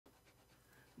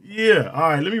Yeah. All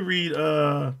right. Let me read.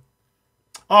 Oh,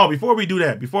 before we do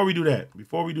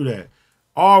that.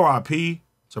 R.I.P.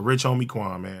 to Rich Homie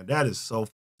Quan, man. That is so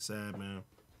sad, man.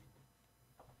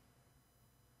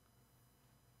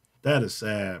 That is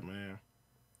sad, man.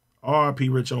 R.I.P.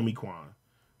 Rich Homie Quan.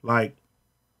 Like,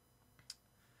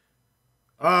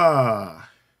 ah,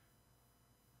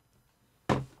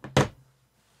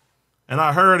 and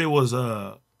I heard it was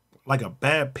like a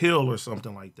bad pill or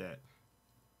something like that.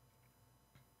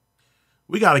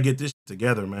 We got to get this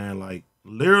together, man. Like,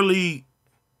 literally,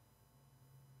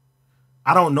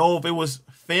 I don't know if it was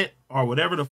fent or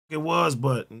whatever the fuck it was,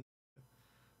 but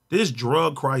this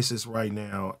drug crisis right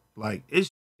now, like, it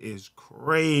is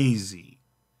crazy.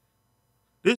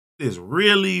 This is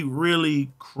really,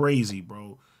 really crazy,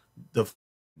 bro. The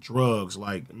drugs,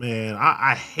 like, man,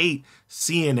 I hate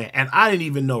seeing that. And I didn't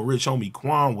even know Rich Homie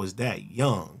Quan was that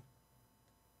young.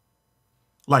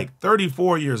 Like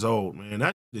 34 years old, man.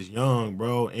 That is young,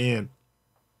 bro. And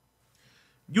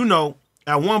you know,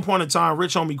 at one point in time,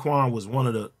 Rich Homie Quan was one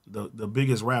of the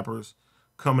biggest rappers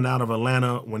coming out of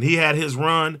Atlanta. When he had his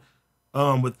run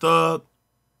with Thug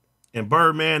and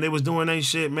Birdman, they was doing their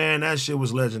shit, man. That shit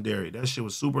was legendary. That shit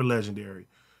was super legendary.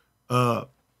 Uh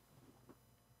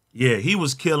yeah, he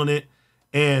was killing it.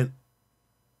 And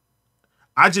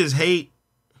I just hate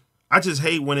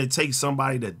when it takes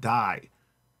somebody to die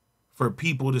for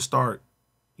people to start,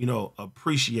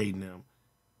 appreciating them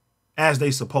as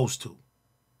they supposed to.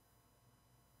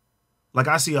 Like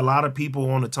I see a lot of people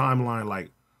on the timeline like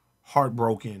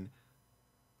heartbroken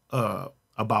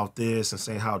about this and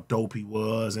saying how dope he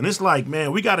was. And it's like,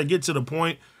 man, we got to get to the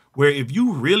point where if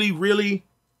you really, really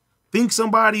think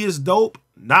somebody is dope,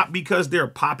 not because they're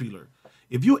popular,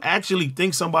 if you actually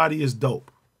think somebody is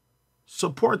dope,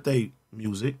 support their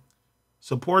music,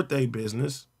 support their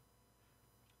business,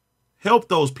 help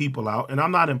those people out. And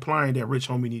I'm not implying that Rich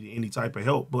Homie needed any type of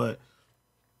help, but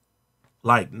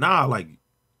like, nah, like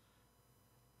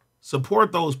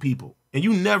support those people. And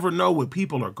you never know what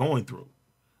people are going through.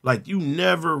 Like you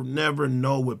never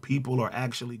know what people are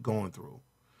actually going through.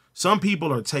 Some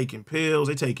people are taking pills,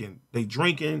 they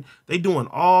drinking, they doing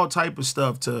all type of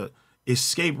stuff to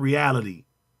escape reality.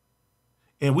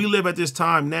 And we live at this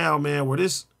time now, man, where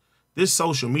this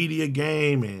social media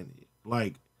game and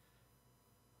like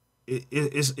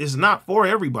it's not for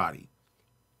everybody.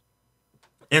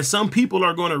 And some people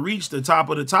are going to reach the top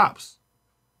of the tops.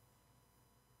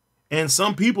 And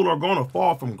some people are going to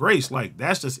fall from grace. Like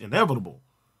that's just inevitable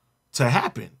to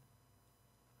happen.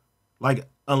 Like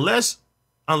unless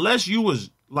you was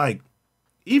like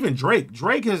even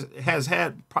Drake has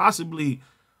had possibly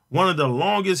one of the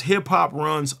longest hip hop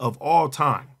runs of all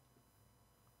time.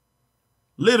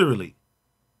 Literally.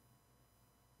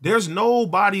 There's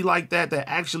nobody like that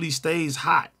actually stays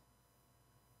hot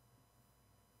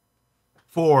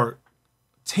for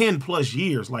 10 plus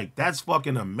years. Like that's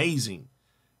fucking amazing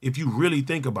if you really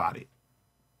think about it.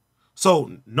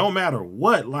 So no matter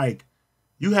what, like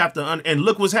you have to, and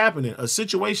look what's happening. A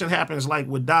situation happens like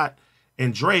with Dot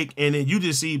and Drake, and then you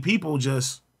just see people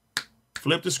just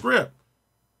flip the script.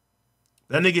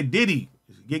 That nigga Diddy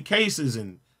get cases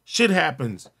and shit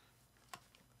happens.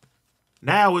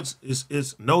 Now it's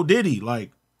no Diddy.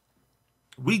 Like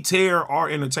we tear our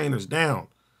entertainers down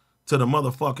to the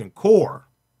motherfucking core.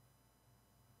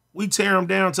 We tear them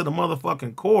down to the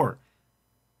motherfucking core.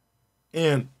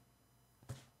 And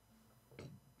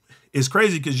it's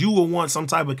crazy because you will want some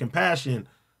type of compassion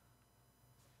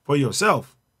for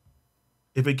yourself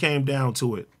if it came down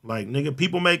to it. Like, nigga,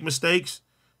 people make mistakes.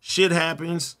 Shit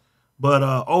happens. But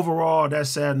overall, that's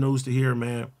sad news to hear,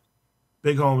 man.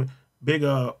 Big homie, big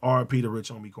RP to Rich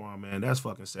Homie Quan, man. That's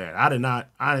fucking sad. I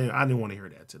didn't want to hear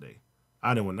that today.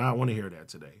 I did not want to hear that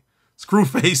today.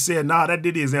 Screwface said, nah, that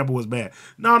Diddy example was bad.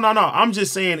 No. I'm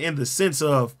just saying in the sense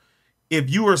of if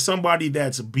you are somebody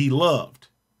that's beloved,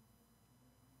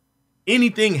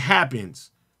 anything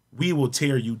happens, we will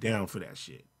tear you down for that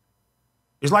shit.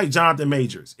 It's like Jonathan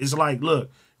Majors. It's like,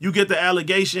 look, you get the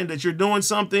allegation that you're doing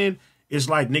something, it's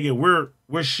like, nigga, we're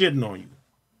shitting on you.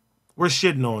 We're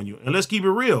shitting on you. And let's keep it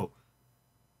real.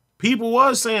 People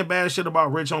was saying bad shit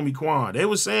about Rich Homie Quan. They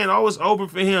was saying, oh, it's over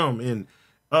for him. And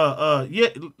yeah,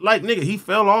 like, nigga, he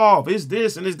fell off. It's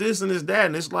this and it's this and it's that.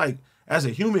 And it's like, as a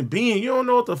human being, you don't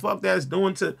know what the fuck that's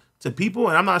doing to people.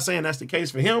 And I'm not saying that's the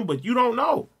case for him, but you don't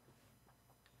know.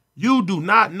 You do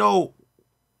not know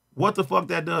what the fuck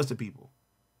that does to people.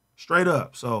 Straight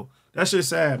up. So that's just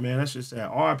sad, man. That's just sad.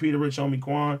 RIP to Rich Homie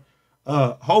Quan.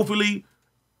 Hopefully,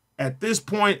 at this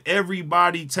point,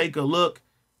 everybody take a look.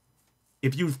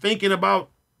 If you're thinking about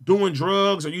doing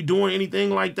drugs or you doing anything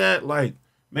like that, like,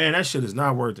 man, that shit is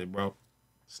not worth it, bro.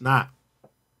 It's not.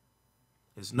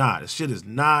 It's not. This shit is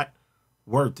not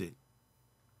worth it.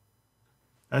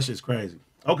 That shit's crazy.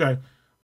 Okay.